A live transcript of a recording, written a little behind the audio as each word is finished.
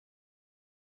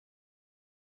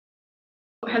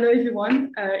hello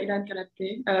everyone, Ilan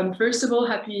Kalapte. First of all,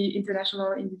 happy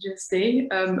International Indigenous Day.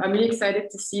 I'm really excited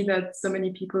to see that so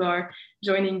many people are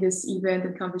joining this event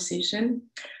and conversation.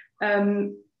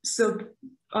 So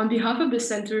on behalf of the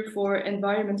Center for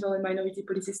Environmental and Minority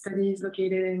Policy Studies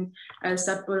located in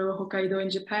Sapporo, Hokkaido in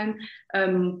Japan,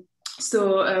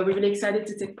 we're really excited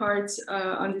to take part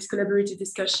on this collaborative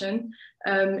discussion.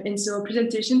 And so our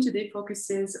presentation today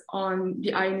focuses on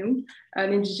the Ainu,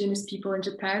 an indigenous people in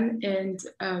Japan,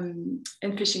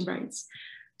 and fishing rights.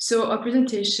 So our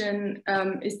presentation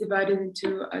is divided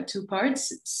into two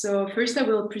parts. So first I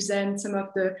will present some of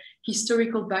the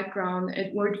historical background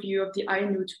and worldview of the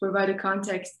Ainu to provide a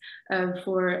context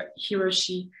for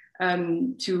Hiroshi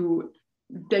to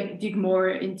dig more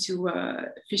into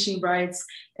fishing rights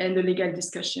and the legal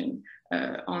discussion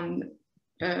on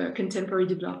contemporary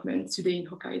development today in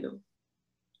Hokkaido.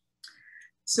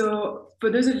 So for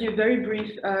those of you, very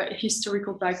brief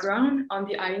historical background on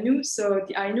the Ainu. So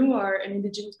the Ainu are an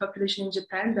indigenous population in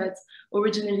Japan that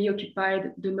originally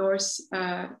occupied the North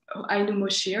Ainu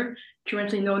Moshir,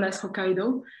 currently known as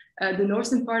Hokkaido, the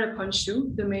northern part of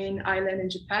Honshu, the main island in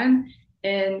Japan,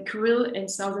 and Kuril and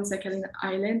Southern Sakhalin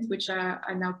Island, which are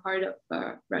now part of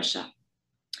Russia.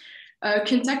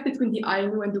 Contact between the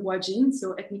Ainu and the Wajin,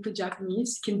 so ethnically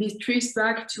Japanese, can be traced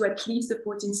back to at least the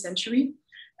 14th century.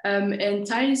 And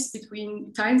ties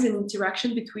and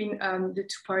interaction between the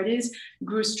two parties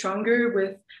grew stronger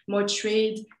with more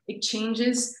trade,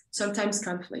 exchanges, sometimes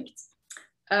conflict.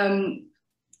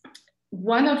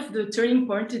 One of the turning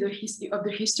points of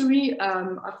the history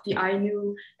of the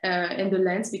Ainu and the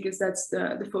lands, because that's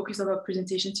the focus of our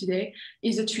presentation today,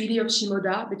 is the Treaty of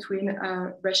Shimoda between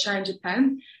Russia and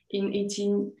Japan in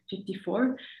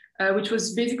 1854, which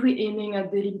was basically aiming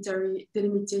at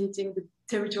delimiting the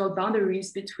territorial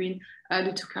boundaries between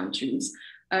the two countries.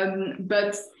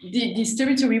 But this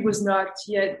territory was not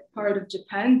yet part of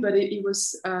Japan, but it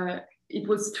was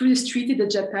through this treaty that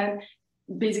Japan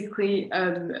basically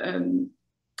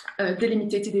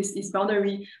delimited its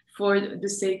boundary for the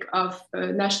sake of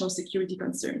national security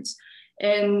concerns.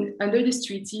 And under this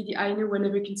treaty, the Ainu were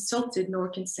never consulted nor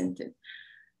consented.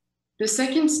 The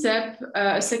second step,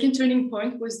 a second turning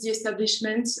point, was the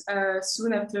establishment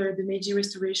soon after the Meiji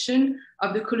Restoration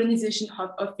of the Colonization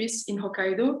Office in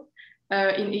Hokkaido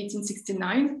in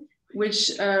 1869,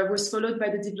 which was followed by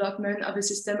the development of a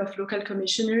system of local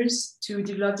commissioners to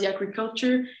develop the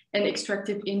agriculture and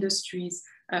extractive industries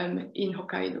in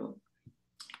Hokkaido.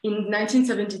 In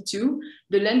 1972,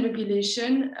 the land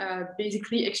regulation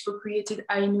basically expropriated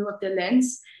Ainu of their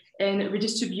lands and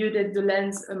redistributed the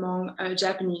lands among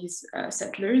Japanese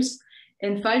settlers.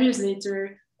 And 5 years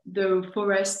later, the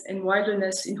forest and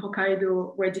wilderness in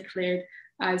Hokkaido were declared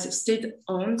as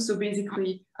state-owned, so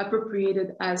basically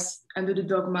appropriated as under the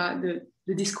dogma,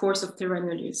 the discourse of terra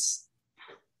nullius.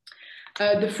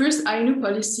 The first Ainu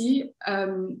policy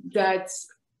that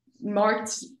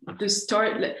marked the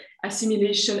start,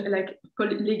 assimilation,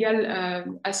 legal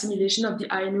assimilation of the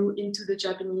Ainu into the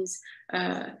Japanese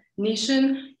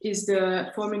nation is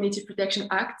the Former Native Protection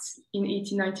Act in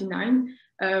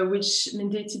 1899, which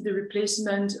mandated the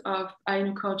replacement of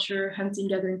Ainu culture, hunting,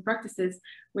 gathering practices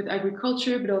with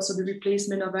agriculture, but also the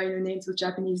replacement of Ainu names with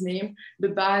Japanese name, the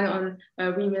ban on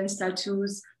women's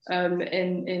tattoos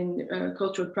and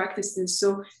cultural practices.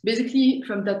 So basically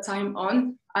from that time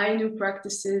on, Ainu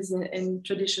practices and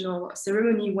traditional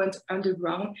ceremony went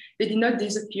underground. They did not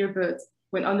disappear, but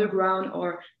went underground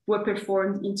or were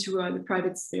performed into the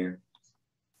private sphere.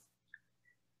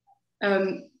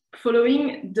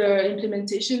 Following the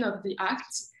implementation of the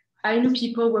act, Ainu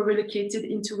people were relocated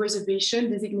into reservation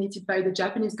designated by the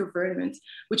Japanese government,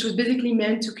 which was basically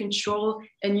meant to control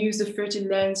and use the fertile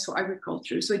lands for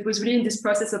agriculture. So it was really in this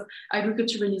process of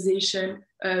agriculturalization,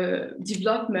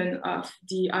 development of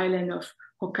the island of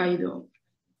Hokkaido.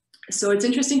 So it's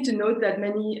interesting to note that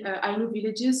many Ainu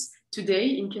villages today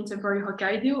in contemporary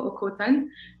Hokkaido or Kotan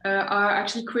are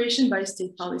actually creation by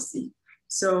state policy.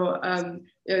 So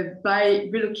by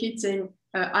relocating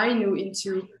Ainu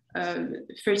into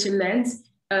fertile lands,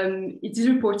 it is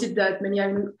reported that many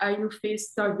Ainu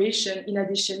faced starvation in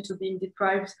addition to being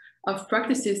deprived of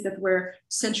practices that were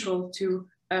central to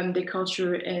their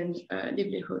culture and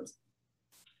livelihood.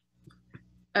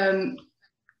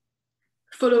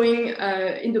 Following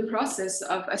in the process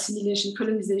of assimilation,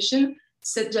 colonization,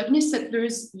 Japanese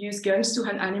settlers used guns to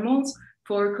hunt animals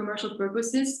for commercial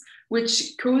purposes,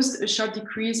 which caused a sharp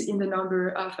decrease in the number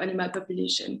of animal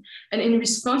population. And in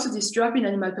response to this drop in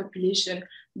animal population,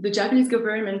 the Japanese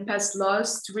government passed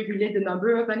laws to regulate the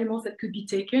number of animals that could be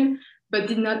taken, but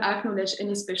did not acknowledge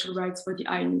any special rights for the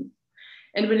Ainu.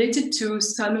 And related to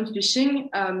salmon fishing,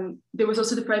 there was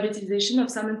also the privatization of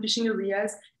salmon fishing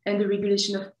areas and the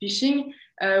regulation of fishing,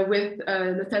 with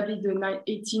notably the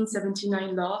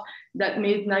 1879 law that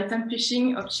made nighttime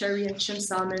fishing of cherry and chum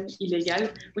salmon illegal,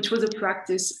 which was a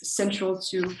practice central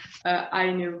to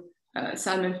Ainu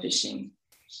salmon fishing.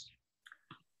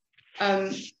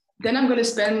 Then I'm going to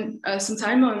spend some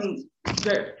time on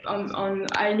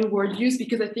Ainu worldviews,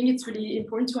 because I think it's really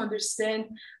important to understand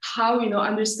how,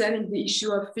 understanding the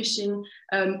issue of fishing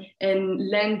and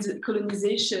land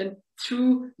colonization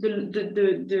through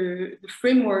the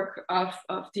framework of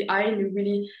the Ainu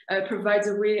really provides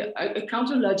a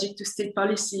counter logic to state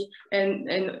policy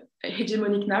and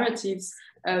hegemonic narratives,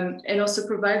 and also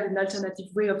provide an alternative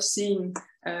way of seeing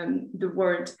the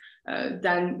world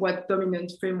than what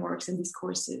dominant frameworks and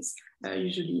discourses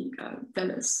usually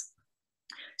tell us.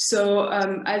 So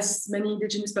as many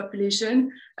indigenous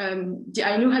population, the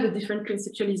Ainu had a different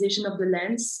conceptualization of the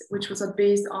lands, which was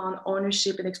based on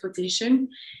ownership and exploitation.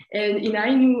 And in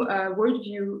Ainu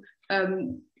worldview,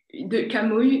 the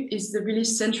Kamui is the really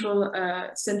central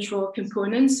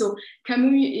component. So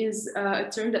Kamui is a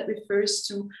term that refers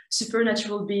to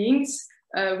supernatural beings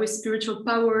with spiritual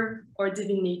power or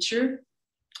divine nature.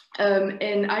 And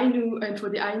for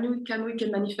the Ainu, Kamui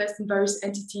can manifest in various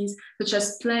entities such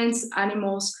as plants,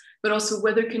 animals, but also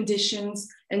weather conditions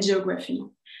and geography.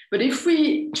 But if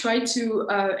we try to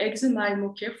examine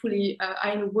more carefully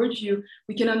Ainu worldview,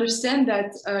 we can understand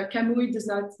that Kamui does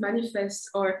not manifest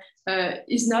or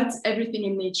is not everything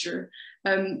in nature.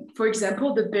 For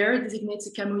example, the bear designates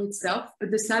a Kamui itself, but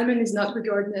the salmon is not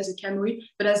regarded as a Kamui,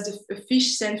 but as a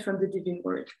fish sent from the divine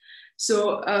world.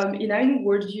 So in Ainu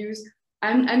worldviews,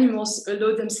 animals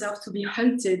allow themselves to be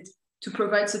hunted to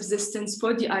provide subsistence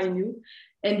for the Ainu,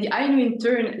 and the Ainu in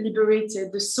turn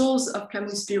liberated the souls of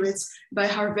Kamui spirits by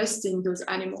harvesting those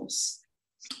animals.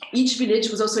 Each village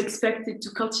was also expected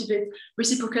to cultivate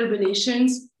reciprocal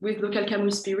relations with local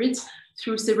Kamui spirits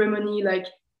through ceremony like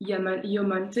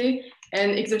Iomante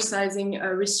and exercising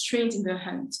restraint in their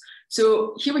hands.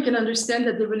 So here we can understand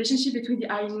that the relationship between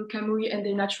the Ainu, Kamui, and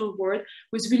the natural world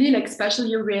was really like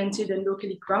spatially oriented and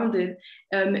locally grounded.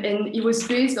 And it was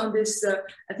based on this,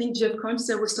 I think Jeff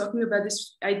Comster was talking about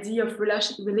this idea of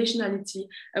relationality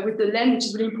with the land, which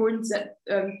is really important that,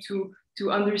 to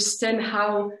understand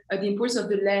how the importance of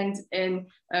the land and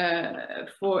the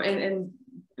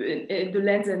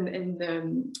land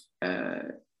and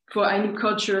for Ainu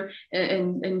culture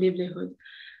and livelihood.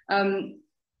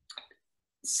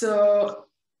 So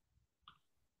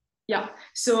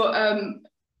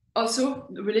also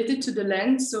related to the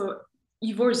land, so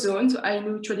Ivor zone, so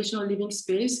Ainu traditional living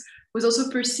space, was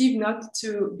also perceived not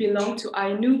to belong to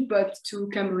Ainu, but to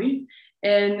Kamui.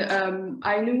 And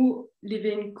Ainu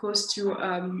living close to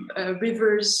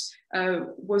rivers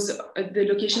was the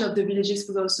location of the villages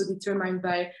was also determined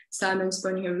by salmon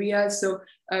spawning areas. So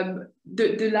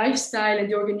the lifestyle and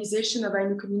the organization of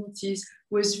Ainu communities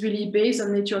was really based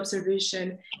on nature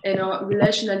observation and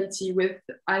relationality with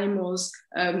animals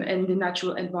and the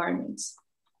natural environments.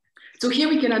 So here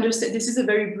we can understand, this is a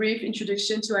very brief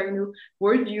introduction to Ainu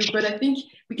worldview, but I think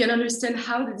we can understand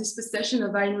how the dispossession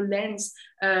of Ainu lands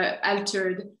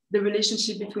altered the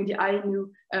relationship between the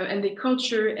Ainu and their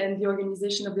culture and the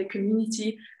organization of their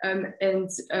community,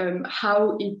 and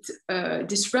how it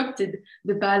disrupted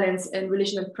the balance and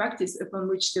relational practice upon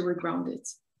which they were grounded.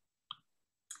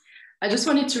 I just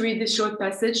wanted to read this short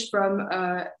passage from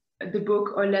the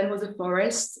book Our Land Was a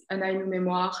Forest, an Ainu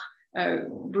memoir,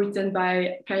 written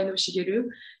by Kaino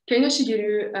Shigeru. Kaino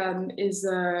Shigeru is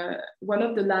one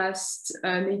of the last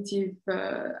native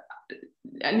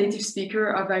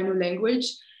speaker of Ainu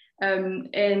language.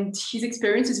 And his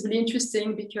experience is really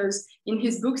interesting because in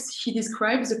his books, he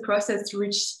describes the process through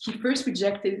which he first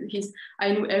rejected his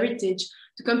Ainu heritage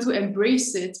to come to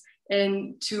embrace it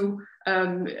and to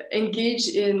engage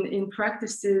in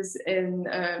practices and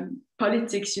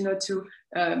politics, to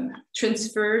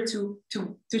transfer, to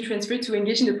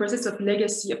engage in the process of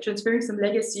legacy, of transferring some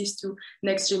legacies to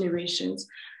next generations.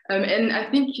 And I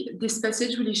think this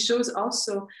passage really shows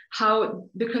also how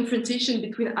the confrontation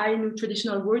between Ainu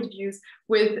traditional worldviews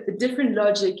with a different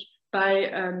logic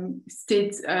by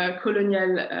state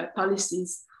colonial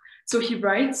policies. So he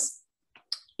writes,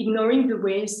 ignoring the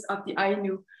ways of the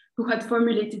Ainu who had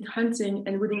formulated hunting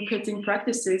and woodcutting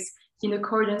practices in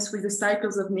accordance with the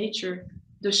cycles of nature,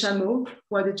 the Shamo,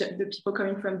 who are the people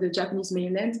coming from the Japanese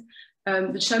mainland,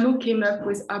 the Shamo came up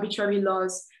with arbitrary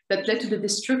laws that led to the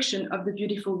destruction of the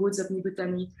beautiful woods of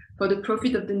Nibutani for the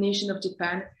profit of the nation of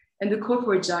Japan and the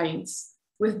corporate giants.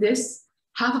 With this,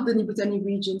 half of the Nibutani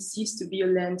region ceased to be a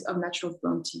land of natural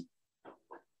bounty.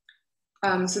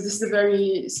 So this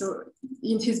is so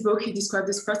in his book, he described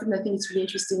this process, and I think it's really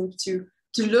interesting to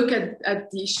look at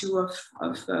the issue of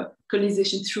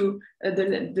colonization through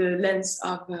the lens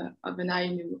of an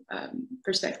Ainu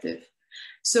perspective.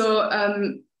 So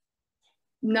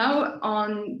now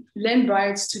on land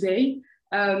rights today,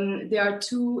 there are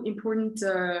two important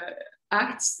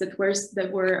acts that were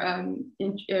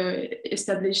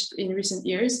established in recent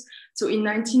years. So in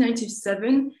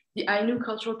 1997, the Ainu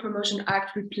Cultural Promotion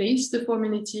Act replaced the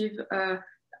Formative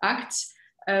Act,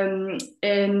 and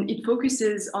it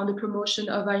focuses on the promotion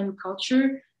of Ainu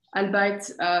culture, albeit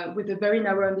with a very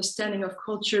narrow understanding of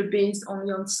culture based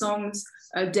only on songs,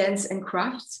 dance, and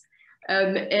crafts.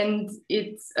 But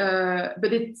it's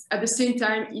at the same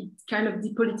time, it kind of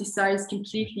depoliticized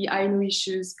completely Ainu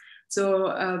issues.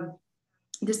 So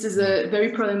this is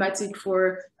very problematic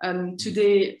for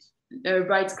today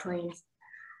rights claims.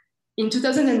 In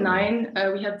 2009,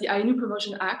 we have the Ainu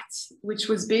Promotion Act, which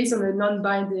was based on a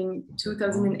non-binding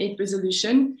 2008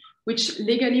 resolution, which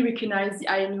legally recognized the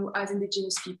Ainu as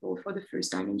indigenous people for the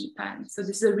first time in Japan. So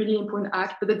this is a really important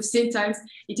act, but at the same time,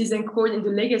 it is anchored in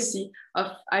the legacy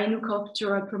of Ainu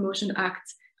Cultural Promotion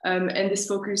Act, and this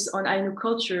focus on Ainu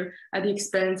culture at the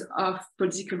expense of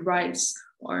political rights.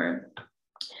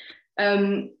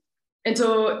 And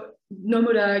so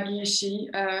Nomura Giishi,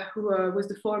 who was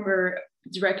the former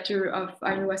director of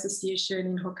Ainu Association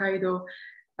in Hokkaido,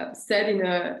 said in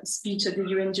a speech at the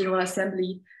UN General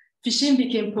Assembly, fishing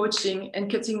became poaching and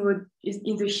cutting wood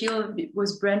in the hill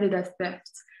was branded as theft.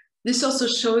 This also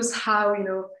shows how,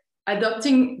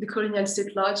 adopting the colonial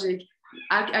state logic,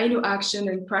 Ainu action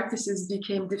and practices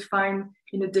became defined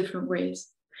in a different ways.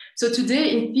 So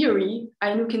today, in theory,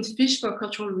 Ainu can fish for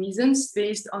cultural reasons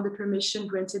based on the permission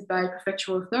granted by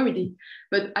prefectural authority.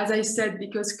 But as I said,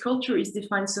 because culture is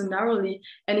defined so narrowly,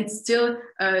 and it's still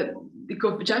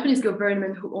the Japanese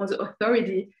government who owns the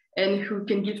authority and who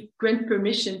can grant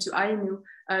permission to Ainu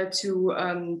to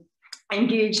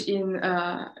engage in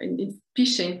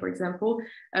fishing, for example,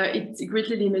 it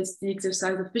greatly limits the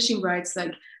exercise of fishing rights,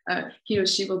 like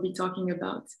Hiroshi will be talking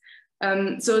about.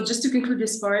 So just to conclude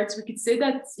this part, we could say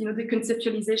that the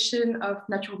conceptualization of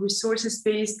natural resources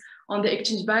based on the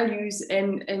exchange values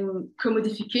and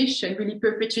commodification really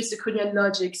perpetuates the colonial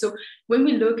logic. So when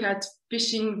we look at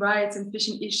fishing rights and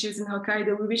fishing issues in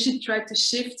Hokkaido, we should try to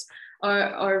shift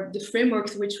the framework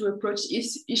through which we approach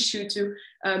this issue to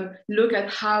look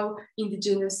at how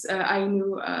indigenous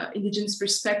Ainu, indigenous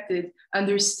perspective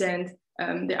understand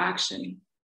the action.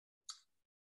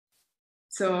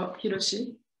 So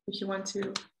Hiroshi, if you want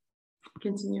to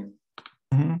continue.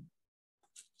 Mm-hmm.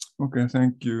 Okay,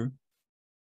 thank you.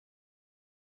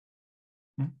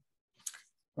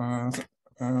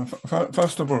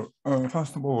 First of all,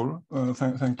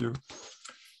 thank you,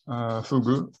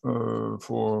 Fugu,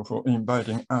 for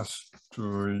inviting us to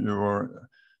your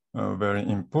very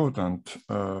important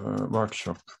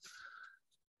workshop.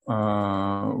 We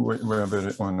are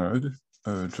very honored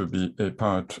to be a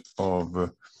part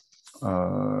of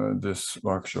this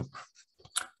workshop.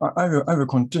 I will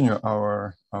continue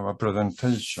our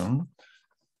presentation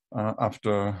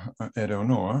after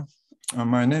Eleonore.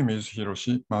 My name is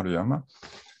Hiroshi Maruyama,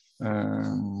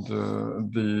 and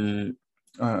the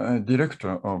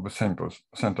director of CEMiPoS,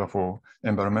 Center for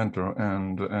Environmental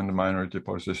and Minority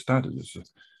Policy Studies.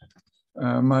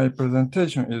 My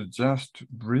presentation is just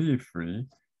briefly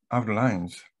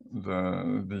outlines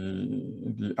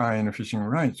the Ainu fishing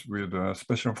rights with a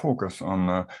special focus on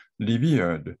a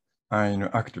revered Ainu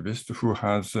activist who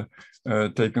has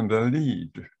taken the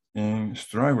lead in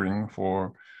struggling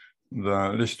for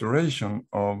the restoration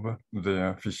of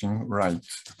their fishing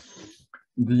rights.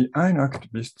 The Ainu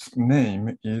activist's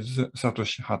name is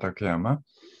Satoshi Hatakeyama,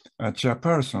 a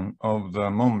chairperson of the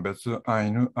Monbetsu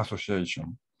Ainu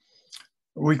Association.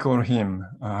 We call him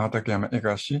Hatakeyama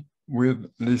Ekashi with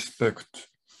respect.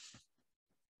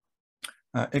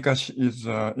 Ekashi is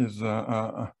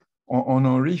an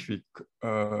honorific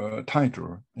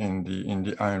title in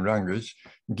the Ainu language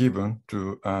given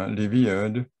to a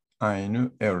revered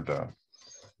Ainu elder.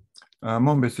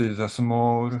 Monbetsu is a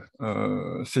small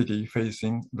city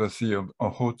facing the Sea of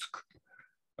Okhotsk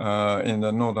in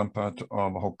the northern part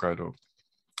of Hokkaido.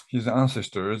 His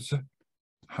ancestors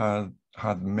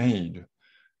had made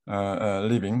a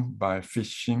living by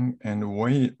fishing and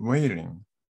whaling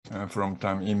from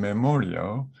time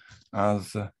immemorial,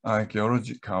 as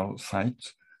archaeological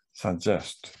sites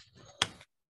suggest.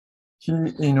 He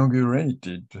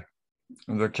inaugurated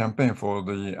the campaign for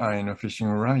the Ainu fishing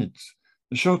rights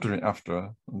shortly after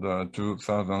the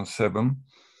 2007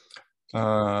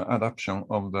 adoption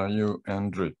of the UN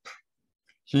DRIP.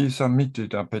 He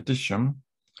submitted a petition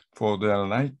for their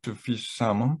right to fish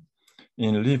salmon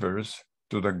in rivers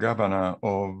to the governor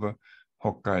of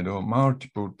Hokkaido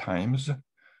multiple times,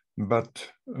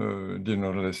 but did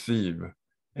not receive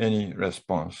any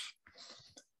response.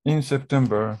 In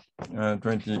September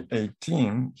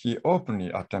 2018, he openly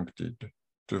attempted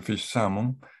to fish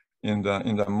salmon in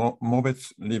the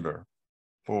Mobetsu River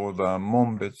for the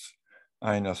Monbetsu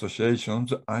Ainu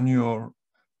Association's annual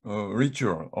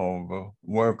ritual of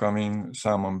welcoming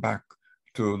salmon back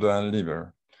to the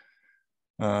river,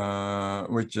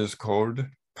 which is called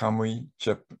Kamui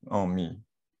Chep on Me.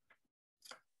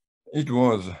 It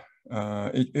was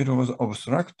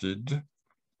obstructed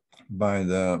by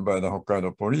the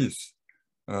Hokkaido police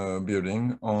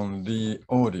building on the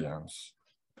audience.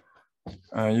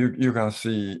 You can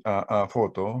see a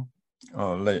photo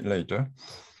later.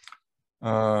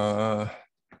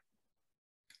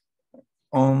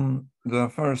 On the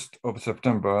 1st of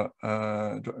September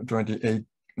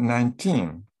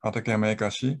 2019, Hatakeyama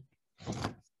Ekashi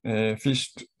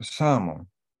fished salmon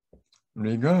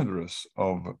regardless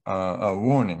of a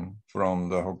warning from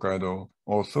the Hokkaido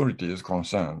authorities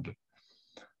concerned.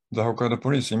 The Hokkaido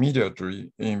police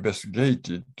immediately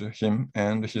investigated him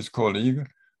and his colleague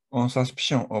on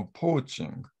suspicion of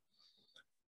poaching,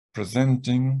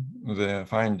 presenting their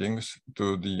findings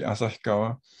to the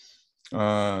Asahikawa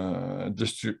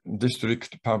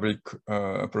District Public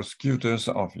Prosecutor's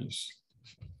Office.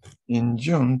 In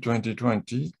June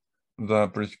 2020, the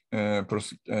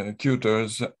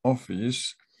prosecutor's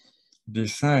office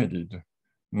decided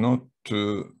not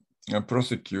to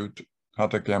prosecute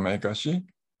Hatakeyama Ekashi,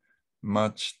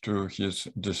 much to his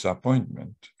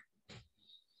disappointment.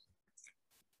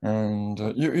 And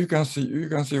you can see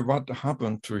what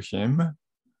happened to him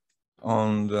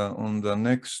on the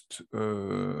next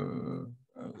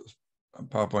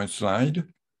PowerPoint slide.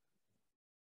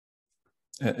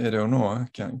 Eleonore,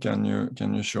 can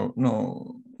you show?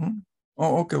 No.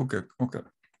 Oh, okay.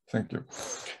 Thank you.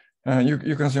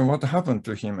 You can see what happened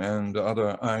to him and the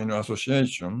other Ainu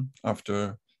association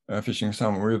after fishing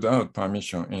salmon without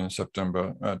permission in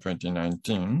September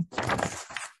 2019.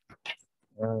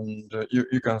 And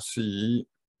you can see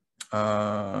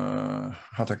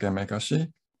Hatakeyama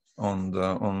Ekashi on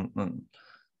the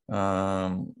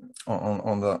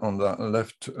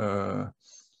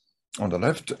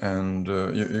left, and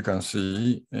you can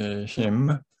see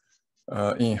him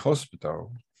in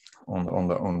hospital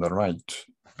on the right,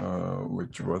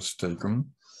 which was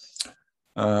taken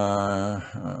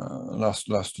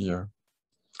last year.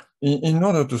 In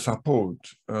order to support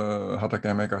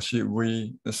Hatakeyama Ekashi,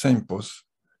 we, the CEMiPoS,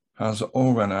 has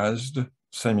organized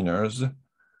seminars,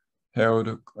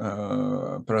 held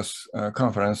press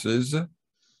conferences,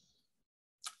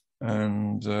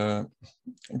 and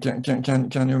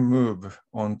can you move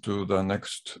on to the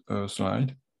next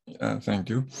slide? Thank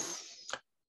you.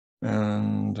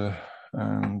 And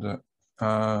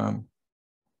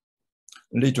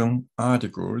written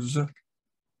articles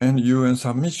and UN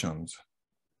submissions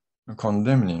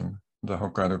condemning the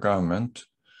Hokkaido government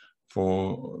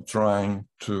for trying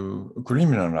to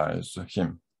criminalize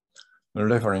him,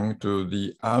 referring to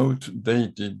the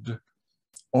outdated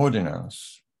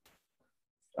ordinance,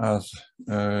 as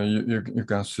you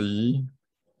can see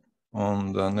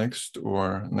on the next.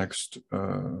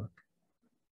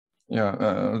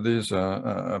 These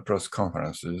are press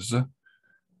conferences.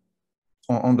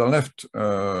 On the left,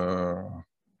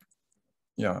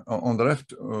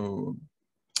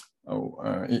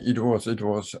 it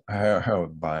was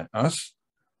held by us,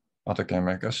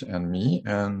 Hatakeyama Ekashi and me,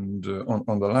 and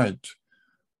on the right,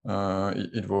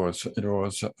 it was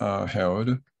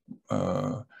held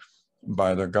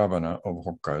by the governor of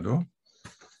Hokkaido,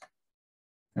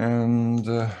 and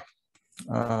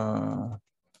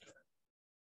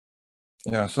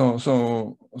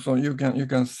so you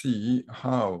can see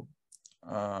how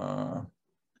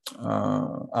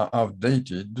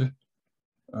outdated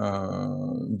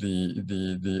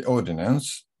the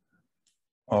ordinance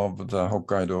of the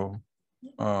Hokkaido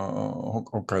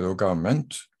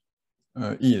government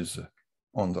is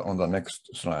on the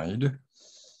next slide.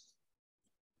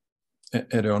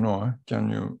 Eleonore,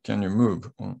 can you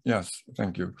move on? Yes,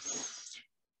 thank you.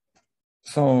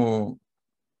 So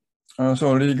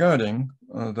regarding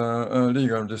the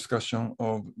legal discussion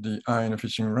of the Ainu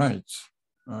fishing rights,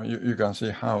 you can see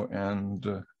how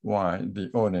and why the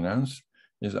ordinance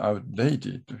is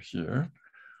outdated here.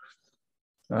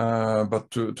 But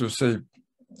to save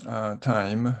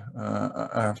time,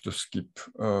 I have to skip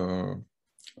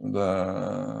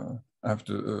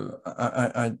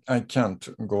I can't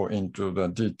go into the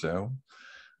details.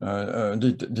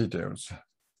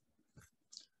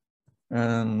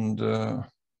 And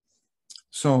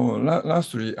So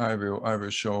lastly, I will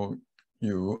show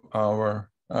you our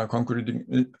concluding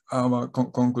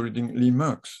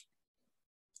remarks.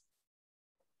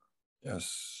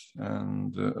 Yes,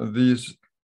 and these.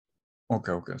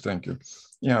 Okay, thank you.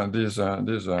 Yeah, these are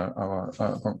our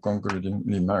concluding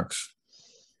remarks.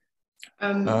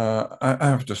 I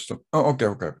have to stop. Oh,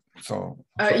 okay. So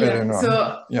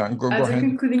Eleonore, go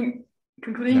ahead.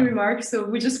 Concluding remarks. So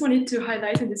we just wanted to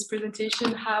highlight in this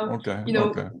presentation how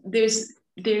there's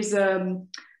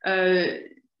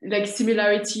like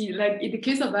similarity, like in the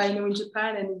case of Ainu in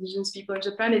Japan and indigenous people in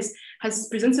Japan has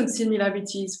present some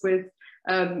similarities with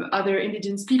other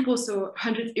indigenous people, so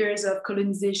 100 years of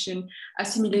colonization,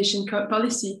 assimilation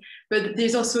policy, but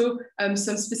there's also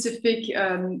some specific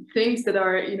things that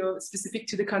are specific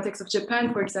to the context of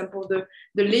Japan. For example, the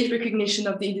late recognition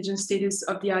of the indigenous status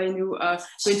of the Ainu in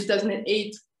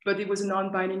 2008, but it was a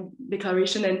non-binding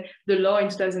declaration, and the law in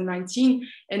 2019.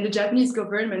 And the Japanese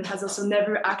government has also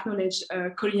never acknowledged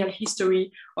colonial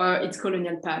history or its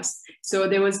colonial past. So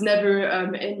there was never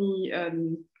any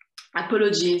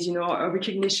apologies, or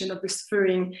recognition of the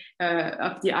suffering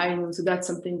of the Ainu. So that's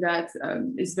something that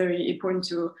is very important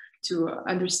to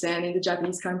understand in the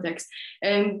Japanese context.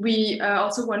 And we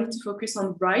also wanted to focus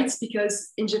on rights,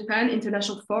 because in Japan,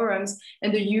 international forums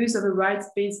and the use of a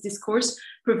rights-based discourse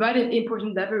provided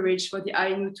important leverage for the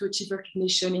Ainu to achieve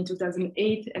recognition in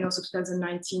 2008 and also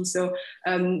 2019. So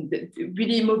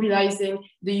really mobilizing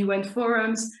the UN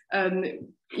forums,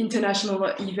 international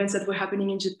events that were happening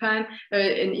in Japan,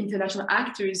 and international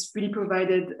actors really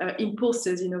provided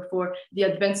impulses, for the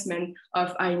advancement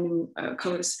of Ainu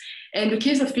cause. And the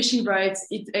case of fishing rights,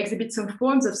 it exhibits some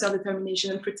forms of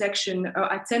self-determination and protection, or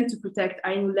attempt to protect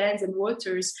Ainu lands and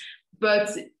waters, but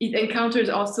it encounters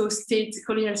also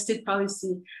colonial state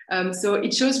policy. So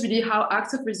it shows really how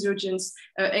acts of resurgence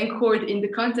anchored in the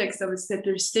context of a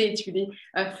settler state really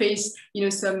face,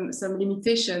 some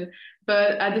limitation.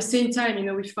 But at the same time,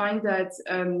 we find that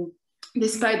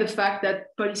despite the fact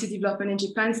that policy development in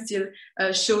Japan still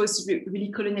shows really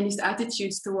colonialist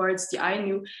attitudes towards the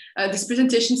Ainu, this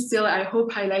presentation still, I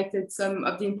hope, highlighted some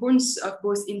of the importance of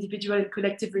both individual and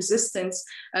collective resistance,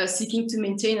 seeking to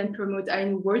maintain and promote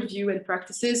Ainu worldview and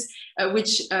practices,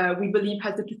 which we believe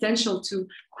has the potential to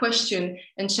question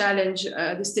and challenge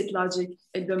the state logic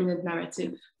and dominant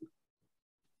narrative.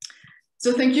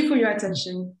 So thank you for your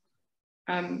attention.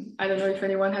 I don't know if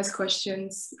anyone has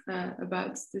questions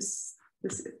about this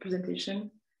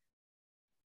presentation.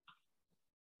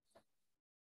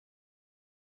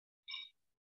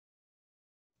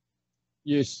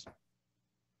 Yes,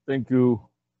 thank you,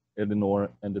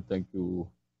 Eleonore, and thank you,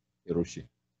 Hiroshi.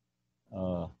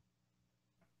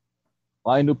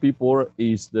 Ainu people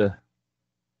is the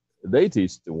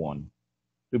latest one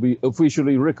to be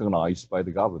officially recognized by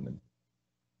the government.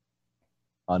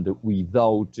 And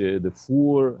without the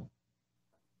full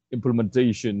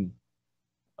implementation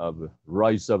of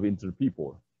rights of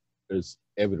interpeople is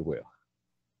everywhere.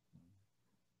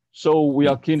 So we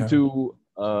are keen to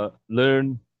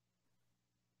learn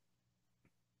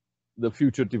the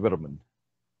future development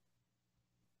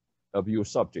of your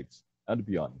subjects and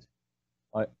beyond.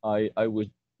 I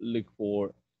would look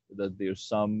for that there's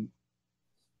some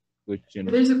question.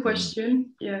 There's a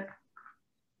question, yeah.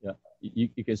 Yeah,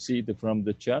 you can see it from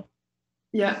the chat.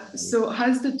 Yeah, so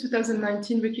has the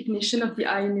 2019 recognition of the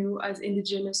Ainu as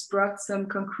indigenous brought some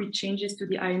concrete changes to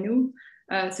the Ainu,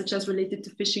 such as related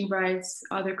to fishing rights,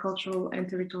 other cultural and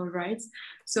territorial rights?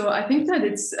 So I think that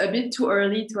it's a bit too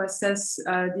early to assess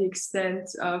the extent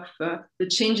of the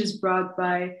changes brought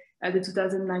by the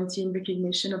 2019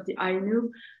 recognition of the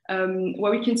Ainu.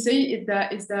 What we can say is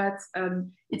that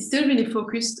it's still really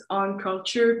focused on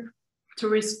culture,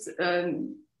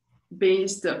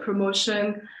 tourist-based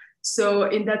promotion. So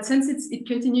in that sense, it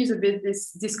continues a bit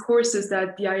this discourses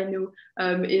that the Ainu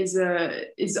is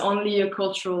only a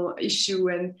cultural issue,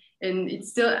 and it's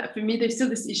still, for me, there's still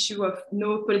this issue of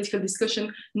no political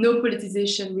discussion, no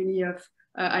politicization really of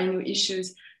Ainu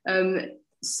issues.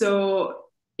 So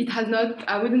it has not,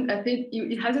 I think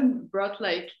it hasn't brought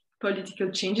like political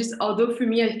changes. Although for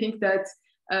me, I think that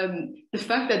the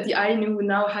fact that the Ainu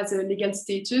now has a legal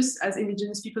status as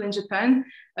indigenous people in Japan,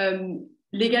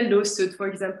 legal lawsuit, for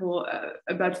example,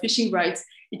 about fishing rights,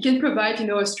 it can provide,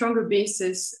 a stronger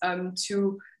basis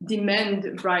to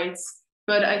demand rights.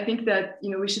 But I think that,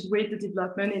 we should wait the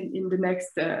development in the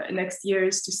next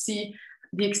years to see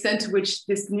the extent to which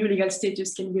this new legal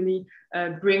status can really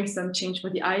bring some change for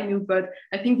the Ainu. But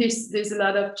I think there's a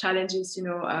lot of challenges,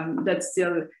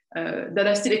 that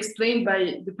are still explained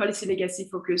by the policy legacy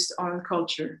focused on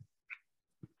culture.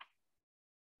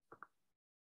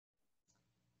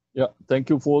 Yeah, thank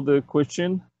you for the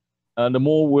question. And the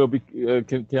more will be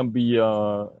can be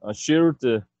shared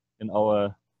in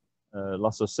our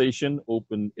last session,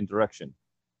 open interaction.